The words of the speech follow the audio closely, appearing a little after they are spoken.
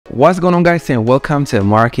what's going on, guys, and welcome to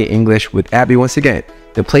Market English with Abby once again,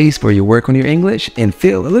 the place where you work on your English and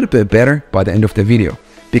feel a little bit better by the end of the video,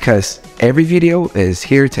 because every video is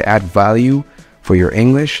here to add value for your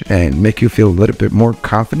English and make you feel a little bit more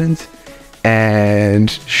confident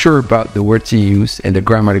and sure about the words you use and the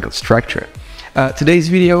grammatical structure. Today's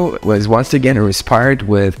video was once again inspired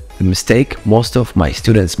with the mistake most of my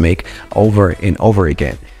students make over and over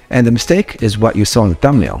again. And the mistake is what you saw in the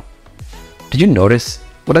thumbnail. Did you notice?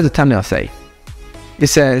 What does the thumbnail say? It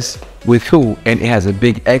says, with who, and it has a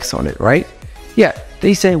big X on it, right? Yeah,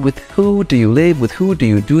 they say, with who do you live? With who do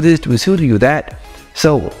you do this? With who do you that?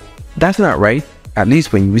 So that's not right. At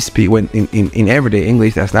least when we speak, in everyday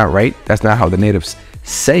English, that's not right. That's not how the natives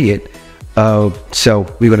say it. So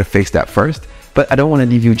we're going to fix that first. But I don't want to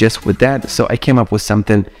leave you just with that. So I came up with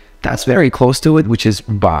something that's very close to it, which is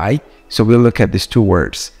by. So we'll look at these two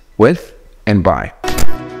words, with and by.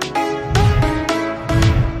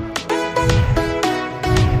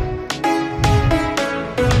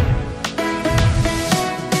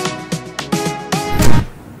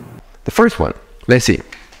 The first one, let's see,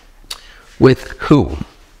 with who.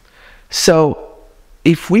 So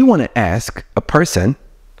if we want to ask a person,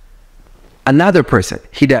 another person,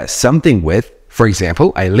 he does something with, for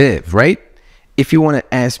example, I live, right? If you want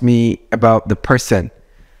to ask me about the person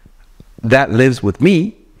that lives with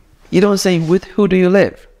me, you don't say, with who do you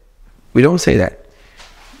live? We don't say that.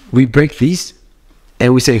 We break these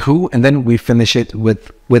and we say who, and then we finish it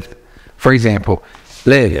with, for example,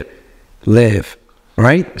 live.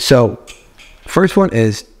 Right? So first one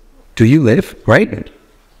is, do you live? Right?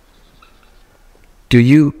 Do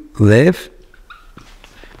you live?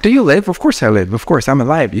 Do you live? Of course I live. Of course I'm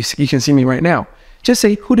alive. You can see me right now. Just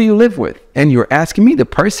say, who do you live with? And you're asking me the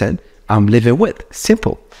person I'm living with.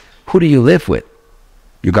 Simple. Who do you live with?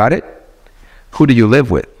 You got it? Who do you live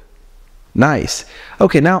with? Nice.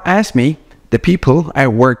 Okay, now ask me the people I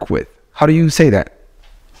work with. How do you say that?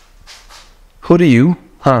 Who do you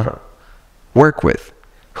work with?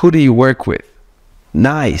 Who do you work with?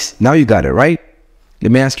 Nice. Now you got it, right?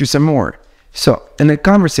 Let me ask you some more. So in a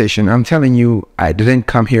conversation, I'm telling you, I didn't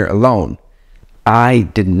come here alone. I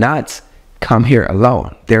did not come here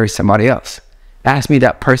alone. There is somebody else. Ask me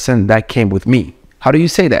that person that came with me. How do you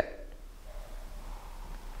say that?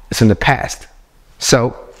 It's in the past.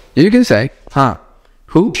 So you can say,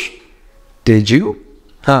 who did you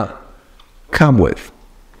come with?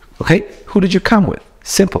 Okay, who did you come with?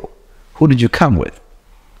 Simple. Who did you come with?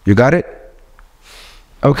 You got it?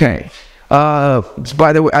 Okay.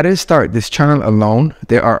 By the way, I didn't start this channel alone.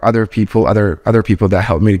 There are other people, other people that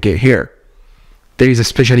helped me to get here. There is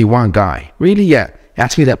especially one guy. Really? Yeah.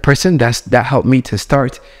 Ask me that person that helped me to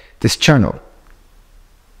start this channel.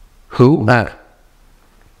 Who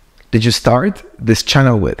did you start this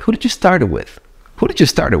channel with? Who did you start it with? Who did you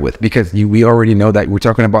start it with? Because we already know that we're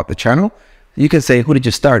talking about the channel. You can say, who did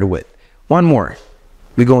you start it with? One more.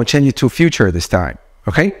 We're going to change it to future this time.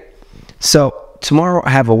 Okay? So tomorrow I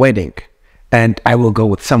have a wedding and I will go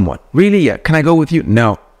with someone. Really? Yeah. Can I go with you?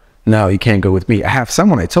 No, you can't go with me. I have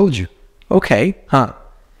someone, I told you. Okay.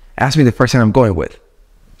 Ask me the person I'm going with.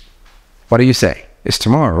 What do you say? It's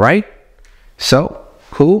tomorrow, right? So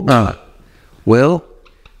who will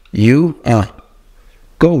you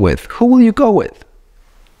go with? Who will you go with?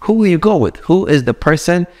 Who will you go with? Who is the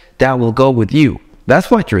person that will go with you?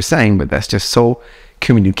 That's what you're saying, but that's just so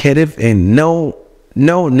communicative, and no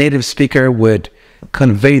native speaker would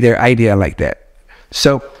convey their idea like that.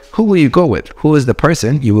 So who will you go with? Who is the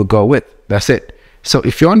person you will go with? That's it. So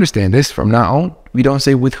if you understand this, from now on, we don't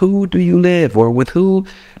say, with who do you live, or with who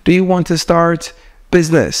do you want to start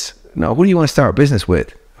business? No, who do you want to start business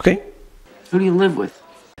with? Okay? Who do you live with?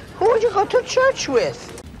 Who would you go to church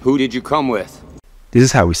with? Who did you come with? This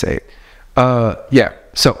is how we say it. Yeah.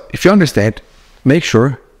 So if you understand, make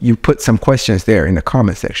sure you put some questions there in the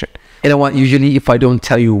comment section. You know what? Usually if I don't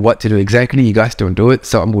tell you what to do exactly, you guys don't do it.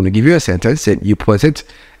 So I'm going to give you a sentence and you put it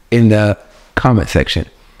in the comment section.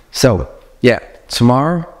 So yeah,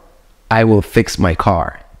 tomorrow I will fix my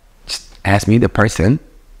car. Just ask me the person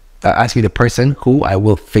who I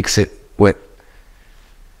will fix it with.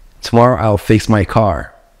 Tomorrow I'll fix my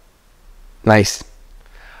car. Nice.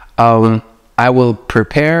 I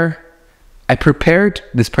prepared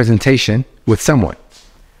this presentation with someone.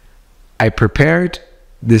 I prepared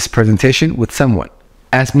this presentation with someone.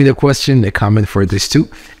 Ask me the question, the comment for this too,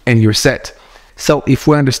 and you're set. So if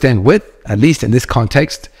we understand with, at least in this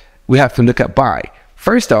context, we have to look at by.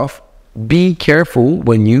 First off, be careful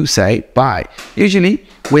when you say by. Usually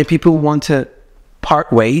when people want to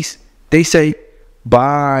part ways, they say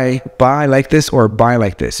bye like this or bye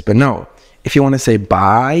like this. But no, if you want to say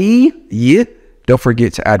bye, Don't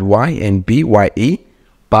forget to add Y and B-Y-E.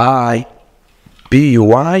 Buy.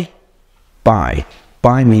 B-U-Y. Buy.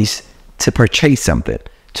 Buy means to purchase something.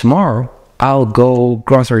 Tomorrow, I'll go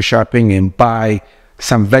grocery shopping and buy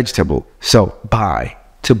some vegetable. So buy,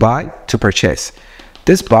 to purchase.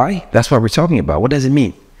 This buy, that's what we're talking about. What does it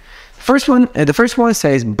mean? The first one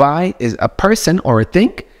says buy is a person or a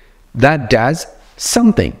thing that does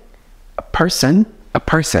something. A person,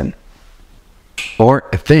 or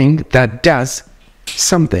a thing that does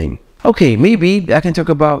something. Okay, maybe I can talk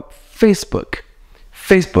about Facebook.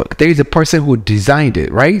 Facebook, there is a person who designed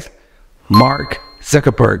it, right? Mark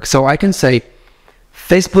Zuckerberg. So I can say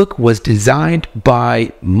Facebook was designed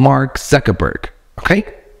by Mark Zuckerberg.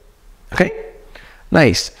 Okay?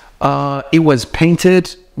 Nice. It was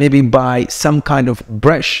painted maybe by some kind of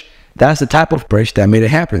brush. That's the type of brush that made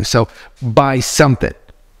it happen. So by something.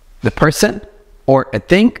 The person or a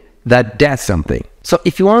thing that does something. So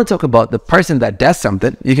if you want to talk about the person that does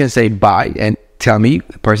something, you can say by and tell me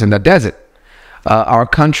the person that does it. Our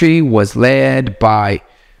country was led by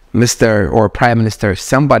Mr. or Prime Minister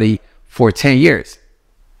somebody for 10 years.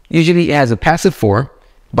 Usually it has a passive form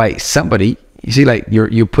by somebody. You see, like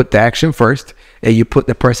you put the action first and you put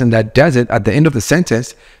the person that does it at the end of the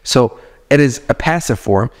sentence. So it is a passive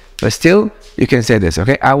form, but still you can say this,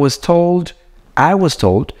 okay? I was told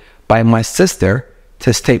by my sister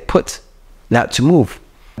to stay put, not to move.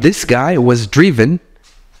 This guy was driven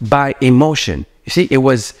by emotion. You see, it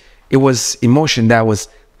was emotion that was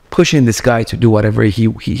pushing this guy to do whatever he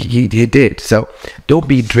did. So don't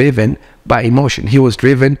be driven by emotion. He was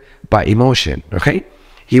driven by emotion, okay?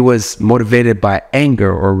 He was motivated by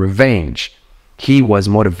anger or revenge. He was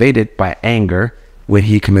motivated by anger when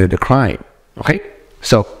he committed a crime, okay?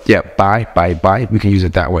 So yeah, by, we can use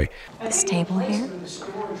it that way. This table here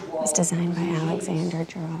was designed by Alexander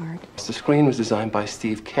Gerard. The screen was designed by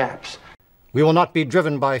Steve Capps. We will not be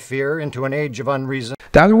driven by fear into an age of unreason.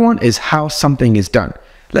 The other one is how something is done.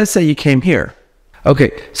 Let's say you came here.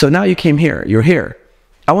 Okay, so now you came here. You're here.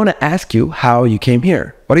 I want to ask you how you came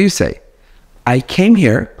here. What do you say? I came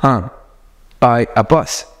here, by a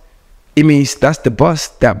bus. It means that's the bus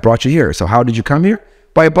that brought you here. So how did you come here?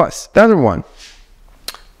 By a bus. The other one.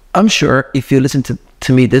 I'm sure if you listen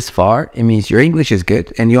to me this far, it means your English is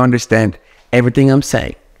good and you understand everything I'm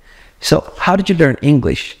saying. So how did you learn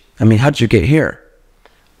English? I mean, how did you get here?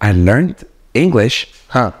 I learned English,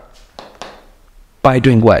 by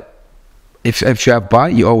doing what? If you have by,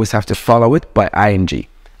 you always have to follow it by ing.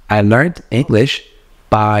 I learned English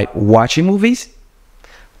by watching movies,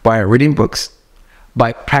 by reading books,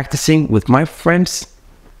 by practicing with my friends.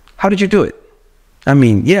 How did you do it? I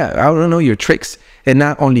mean, yeah, I don't know your tricks. And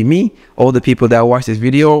not only me, all the people that watch this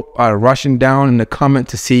video are rushing down in the comment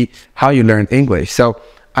to see how you learned English. So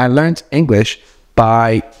I learned English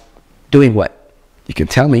by doing what? You can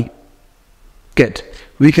tell me. Good.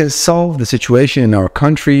 We can solve the situation in our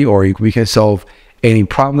country, or we can solve any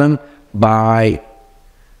problem by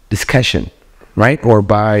discussion, right? Or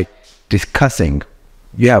by discussing.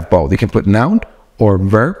 You have both. You can put noun or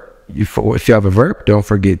verb. If you have a verb, don't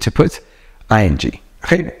forget to put ing.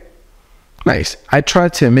 Okay? Nice. I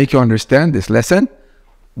tried to make you understand this lesson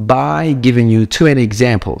by giving you 2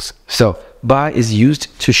 examples. So by is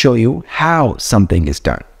used to show you how something is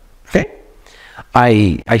done. Okay?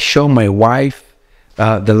 I show my wife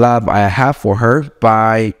the love I have for her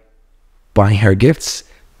by buying her gifts,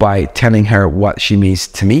 by telling her what she means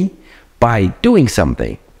to me, by doing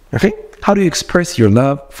something. Okay? How do you express your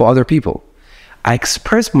love for other people? I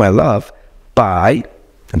express my love by,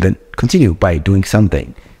 and then continue by doing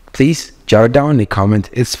something. Please jot it down in the comment.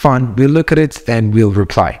 It's fun. We'll look at it and we'll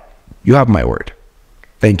reply. You have my word.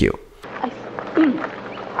 Thank you.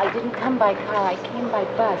 I didn't come by car, I came by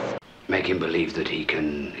bus. Make him believe that he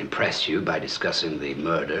can impress you by discussing the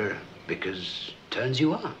murder because turns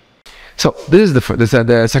you on. So this is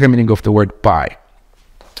the second meaning of the word by.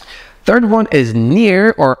 Third one is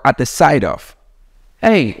near or at the side of.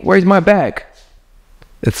 Hey, where's my bag?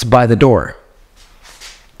 It's by the door.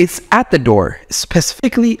 It's at the door,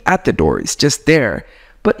 specifically at the door. It's just there.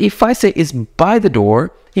 But if I say it's by the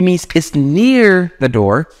door, it means it's near the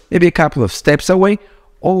door, maybe a couple of steps away,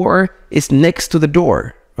 or it's next to the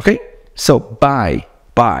door. Okay? So by.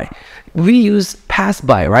 We use pass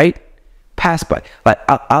by, right? Pass by. Like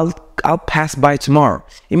I'll pass by tomorrow.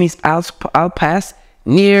 It means I'll pass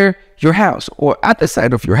near your house or at the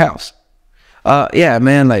side of your house. Yeah,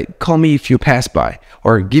 man, like call me if you pass by,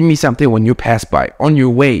 or give me something when you pass by on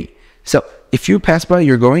your way. So if you pass by,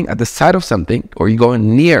 you're going at the side of something or you're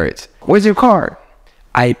going near it. Where's your car?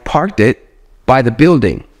 I parked it by the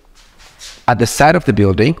building, at the side of the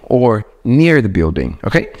building or near the building.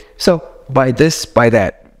 Okay, so by this, by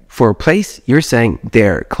that. For a place, you're saying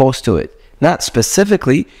there, close to it. Not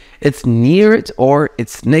specifically, it's near it or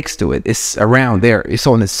it's next to it. It's around there. It's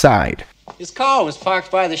on the side. His car was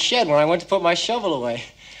parked by the shed when I went to put my shovel away.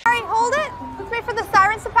 All right, hold it. Let's wait for the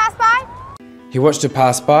sirens to pass by. He watched it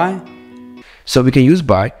pass by. So we can use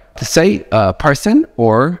by to say a person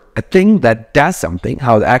or a thing that does something,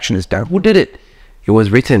 how the action is done. Who did it? It was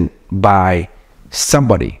written by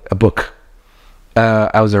somebody, a book.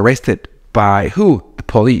 I was arrested by who? The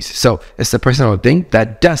police. So it's a person or thing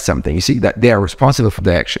that does something. You see that they are responsible for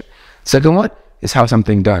the action. Second one is how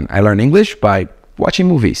something done. I learned English by watching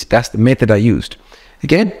movies. That's the method I used.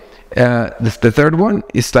 Again, the third one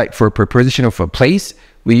is like for preposition of a place.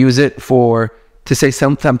 We use it for to say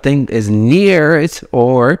something is near it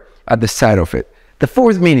or at the side of it. The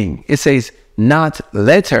fourth meaning, it says not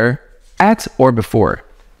later, at or before.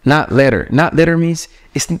 Not later. Not later means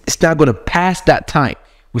it's not going to pass that time.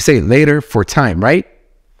 We say later for time, right?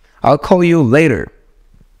 I'll call you later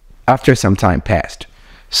after some time passed.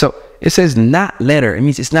 So it says not later. It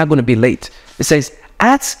means it's not going to be late. It says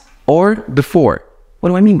at or before. What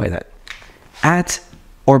do I mean by that? At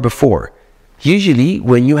or before. Usually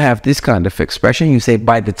when you have this kind of expression, you say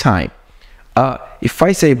by the time. If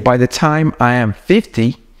I say by the time I am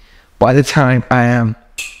 50, by the time I am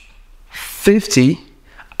 50,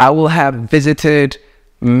 I will have visited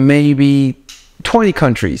maybe 20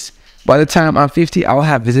 countries. By the time I'm 50, I will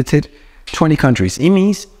have visited 20 countries. It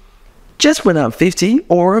means just when I'm 50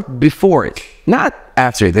 or before it. Not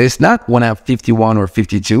after this, not when I'm 51 or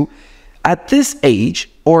 52. At this age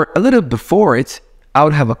or a little before it, I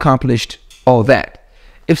would have accomplished all that.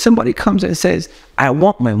 If somebody comes and says, I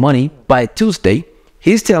want my money by Tuesday,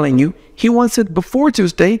 he's telling you he wants it before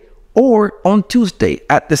Tuesday or on Tuesday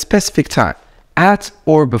at the specific time. At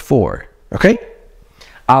or before. Okay?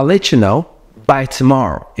 I'll let you know by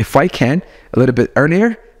tomorrow. If I can, a little bit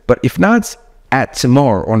earlier, but if not, at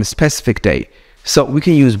tomorrow on a specific day. So we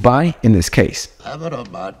can use by in this case. Have it on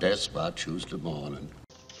my desk by Tuesday morning.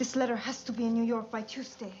 This letter has to be in New York by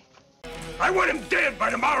Tuesday. I want him dead by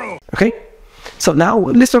tomorrow. Okay? So now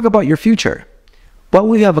let's talk about your future. What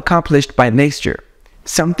will you have accomplished by next year?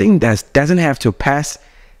 Something that doesn't have to pass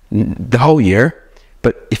the whole year,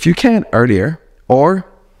 but if you can earlier, or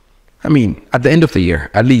I mean at the end of the year,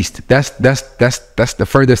 at least that's the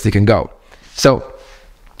furthest it can go. So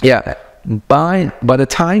yeah, by the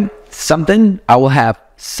time something, I will have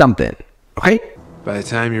something. Okay? By the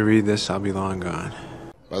time you read this, I'll be long gone.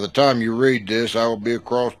 By the time you read this, I will be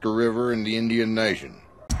across the river in the Indian Nation.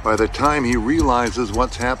 By the time he realizes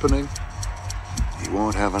what's happening, he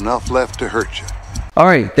won't have enough left to hurt you. All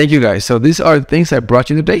right, thank you guys. So these are the things I brought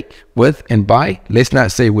you today with and by. Let's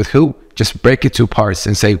not say with who, just break it to parts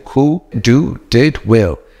and say who, do, did,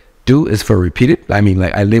 will. Do is for repeated. I mean,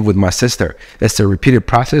 like I live with my sister. That's a repeated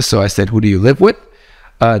process. So I said, who do you live with?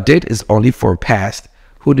 Did is only for past.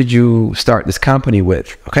 Who did you start this company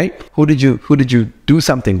with? Okay. Who did you do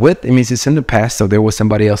something with? It means it's in the past. So there was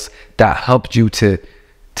somebody else that helped you to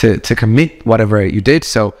commit whatever you did.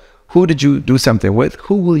 So who did you do something with?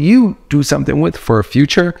 Who will you do something with for a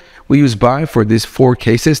future? We use by for these 4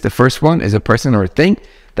 cases. The first one is a person or a thing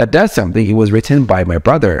that does something. It was written by my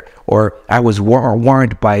brother, or I was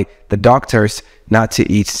warned by the doctors not to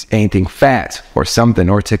eat anything fat or something,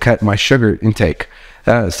 or to cut my sugar intake.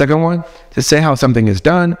 Second one, to say how something is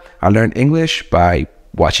done. I learned English by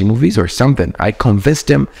watching movies or something. I convinced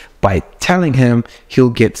him by telling him he'll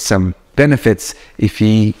get some benefits if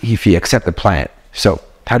he accept the plan. So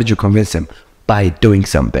how did you convince him? By doing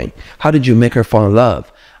something. How did you make her fall in love?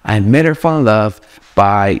 I made her fall in love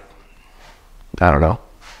by, I don't know,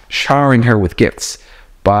 showering her with gifts,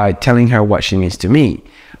 by telling her what she means to me,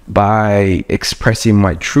 by expressing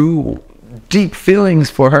my true deep feelings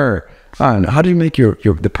for her. I don't know. How do you make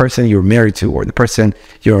the person you're married to or the person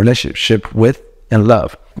you're in a relationship with in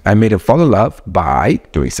love? I made her fall in love by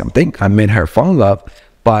doing something. I made her fall in love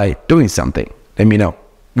by doing something. Let me know.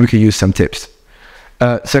 We could use some tips.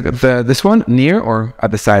 So this one, near or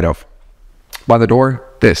at the side of? By the door,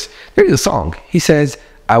 this. There's a song. He says,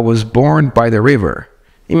 I was born by the river.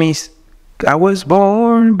 It means, I was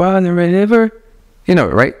born by the river. You know,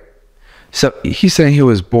 right? So he's saying he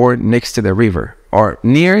was born next to the river, or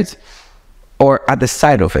near it, or at the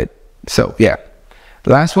side of it. So yeah.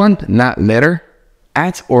 The last one, not later,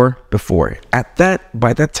 at or before. At that,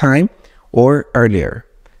 by that time, or earlier.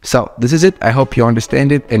 So this is it. I hope you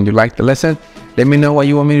understand it and you like the lesson. Let me know what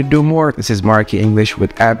you want me to do more. This is Marky English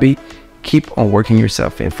with Abby. Keep on working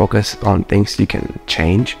yourself and focus on things you can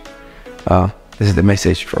change. This is the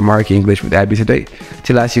message from Marky English with Abby today.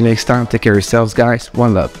 Till I see you next time, take care of yourselves, guys.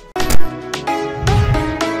 One love.